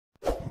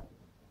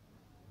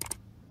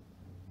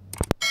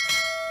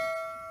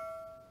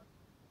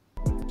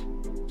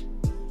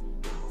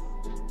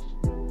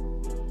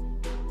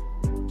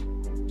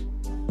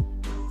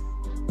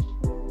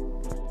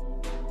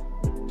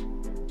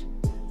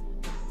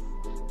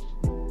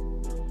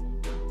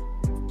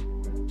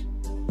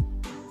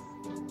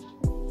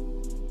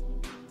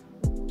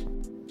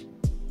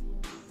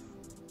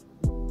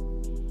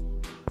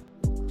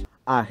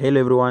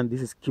Hello everyone,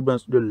 this is Kibran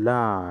Studio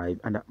Live,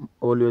 and I'm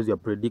always your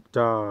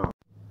predictor.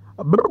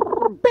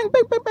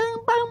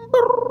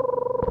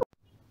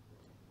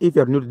 If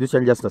you're new to this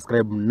channel, just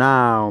subscribe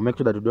now. Make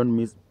sure that you don't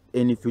miss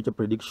any future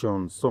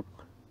predictions. So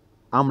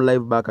I'm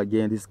live back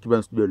again. This is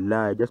Kibran Studio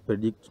Live.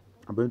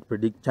 I'm going to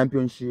predict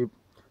Championship,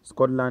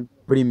 Scotland,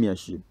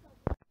 Premiership.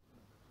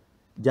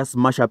 Just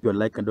smash up your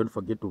like and don't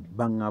forget to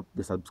bang up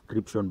the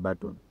subscription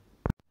button.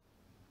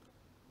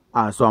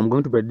 So I'm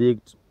going to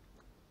predict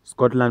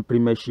Scotland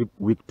Premiership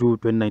Week 2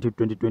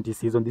 2019-2020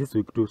 season. This is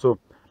Week 2. So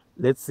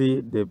let's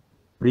see the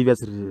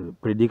previous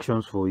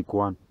predictions for Week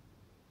 1.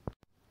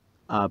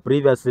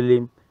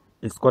 Previously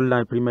in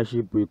Scotland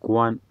Premiership Week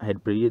 1, I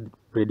had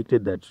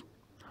predicted that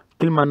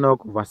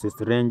Kilmarnock versus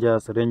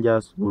Rangers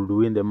would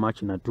win the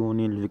match in a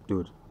 2-0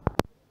 victory.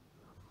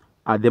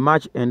 The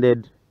match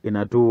ended in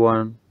a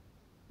 2-1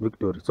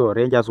 victory. So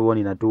Rangers won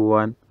in a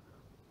 2-1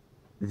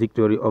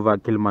 victory over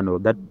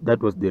Kilmarnock.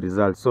 That was the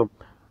result. So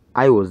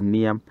I was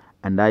near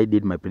and I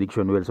did my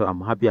prediction well, so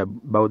I'm happy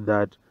about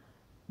that.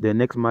 The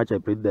next match I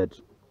predicted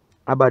that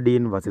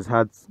Aberdeen versus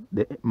Hearts,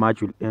 the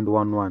match will end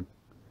 1-1,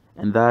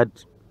 and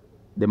that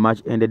the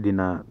match ended in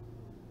a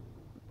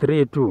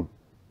 3-2.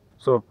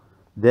 So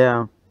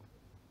there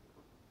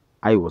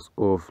I was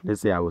off. Let's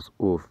say I was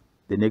off.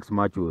 The next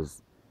match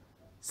was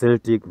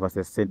Celtic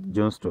versus St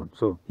Johnstone.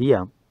 So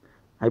here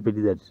I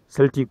predicted that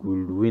Celtic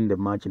will win the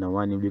match in a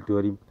 1-0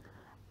 victory,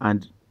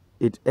 and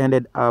it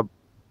ended up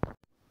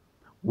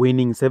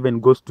winning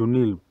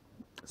 7-0.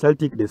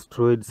 Celtic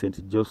destroyed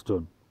St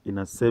Johnstone in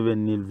a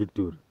 7-0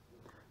 victory.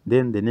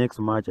 Then the next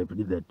match I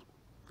predicted that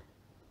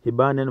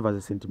Hibernian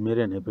versus St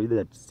Mirren. I predicted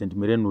that St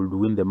Mirren would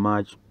win the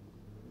match.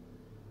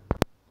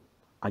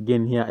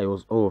 Again here I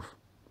was off.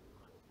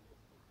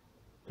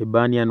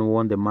 Hibernian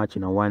won the match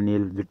in a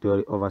 1-0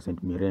 victory over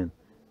St Mirren.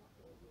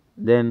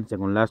 Then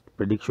second last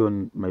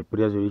prediction, my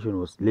previous prediction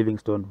was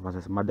Livingston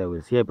versus Motherwell.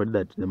 Here I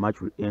predicted that the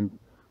match will end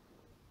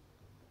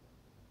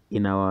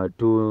in our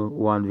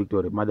 2-1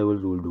 victory. Motherwell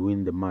would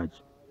win the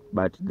match,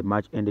 but the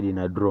match ended in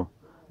a draw.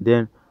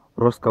 Then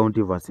Ross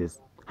County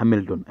versus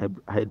Hamilton.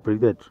 I had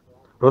predicted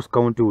Ross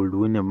County would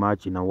win a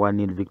match in a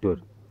 1-0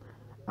 victory,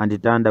 and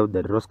it turned out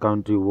that Ross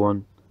County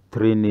won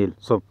 3-0.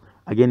 So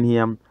again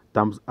here,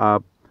 thumbs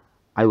up.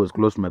 I was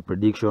close to my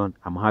prediction.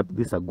 I'm happy.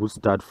 This is a good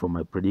start for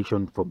my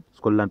prediction for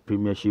Scotland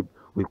Premiership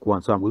Week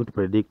 1. So I'm going to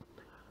predict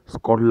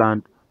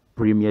Scotland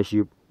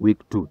Premiership Week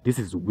 2. This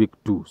is Week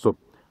 2. So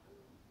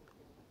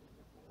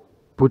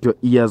put your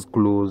ears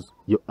closed,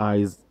 your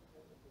eyes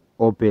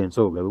open.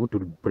 So we're going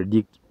to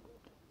predict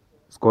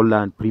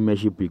Scotland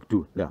Premiership Week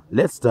 2. Yeah,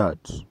 let's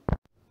start.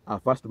 Our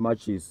first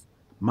match is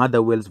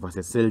Motherwell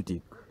versus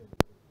Celtic.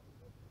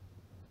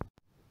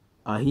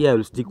 Here I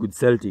will stick with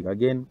Celtic.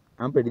 Again,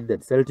 I'm predicting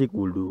that Celtic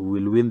will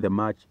win the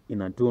match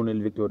in a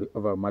 2-0 victory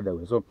over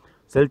Motherwell. So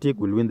Celtic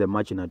will win the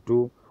match in a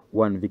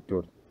 2-1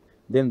 victory.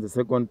 Then the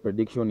second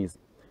prediction is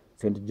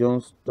St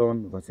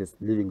Johnstone versus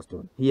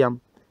Livingston. Here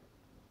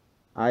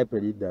I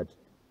predict that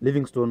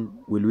Livingston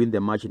will win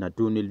the match in a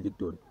 2-0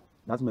 victory.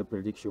 That's my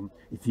prediction.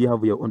 If you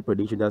have your own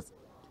prediction, just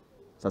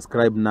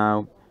subscribe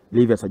now,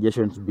 leave your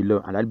suggestions below,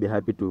 and I'll be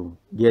happy to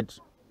get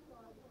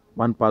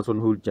one person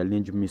who will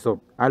challenge me. So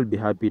I'll be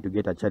happy to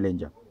get a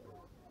challenger.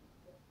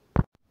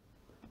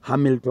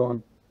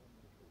 Hamilton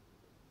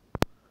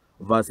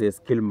versus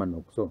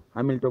Kilmarnock. So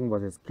Hamilton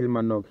versus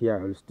Kilmarnock. Here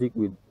I will stick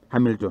with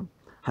Hamilton.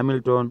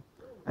 Hamilton,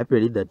 I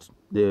predict that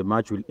the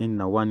match will end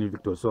in a 1-0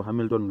 victory. So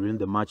Hamilton will win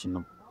the match in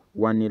a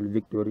 1-0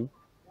 victory.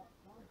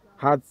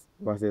 Hearts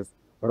versus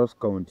Ross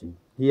County.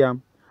 Here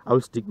I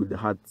will stick with the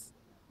Hearts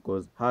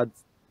because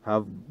Hearts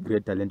have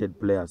great talented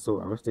players. So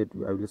I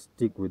will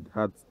stick with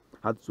Hearts.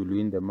 Hearts will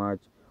win the match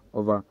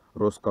over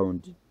Ross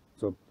County.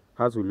 So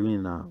Hearts will win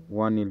in a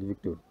 1-0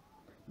 victory.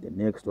 The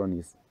next one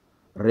is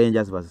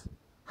Rangers versus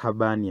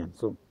Hibernian.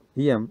 So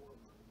here,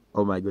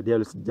 oh my god, I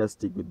will just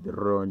stick with the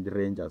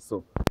Rangers.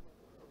 So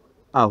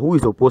who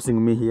is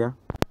opposing me here?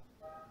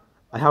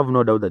 I have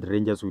no doubt that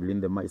Rangers will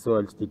win the match, so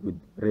I'll stick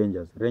with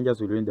Rangers. Rangers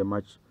will win the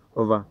match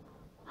over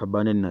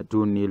Hibernian in a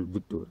 2-0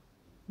 victory.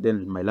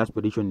 Then my last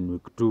prediction in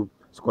Week 2,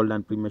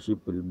 Scotland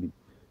Premiership, will be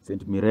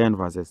St Mirren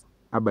versus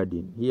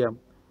Aberdeen. Here,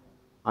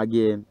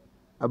 again,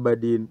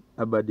 Aberdeen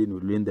will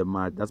win the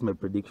match. That's my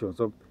prediction.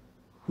 So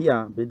here,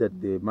 I bet that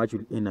the match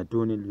will end a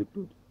 2-0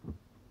 victory.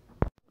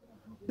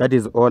 That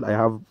is all I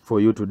have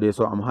for you today.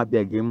 So I'm happy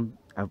again.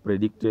 I've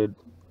predicted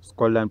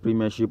Scotland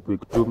Premiership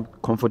Week 2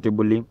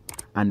 comfortably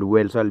and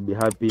well. So I'll be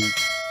happy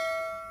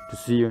to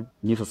see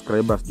new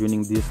subscribers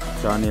joining this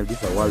channel.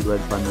 This is a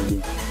worldwide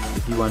family.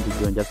 If you want to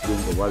join, just join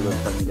the worldwide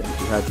family. I'll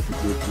be happy to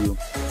get you.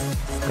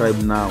 Subscribe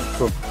now.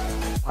 So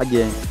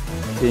again,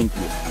 thank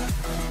you.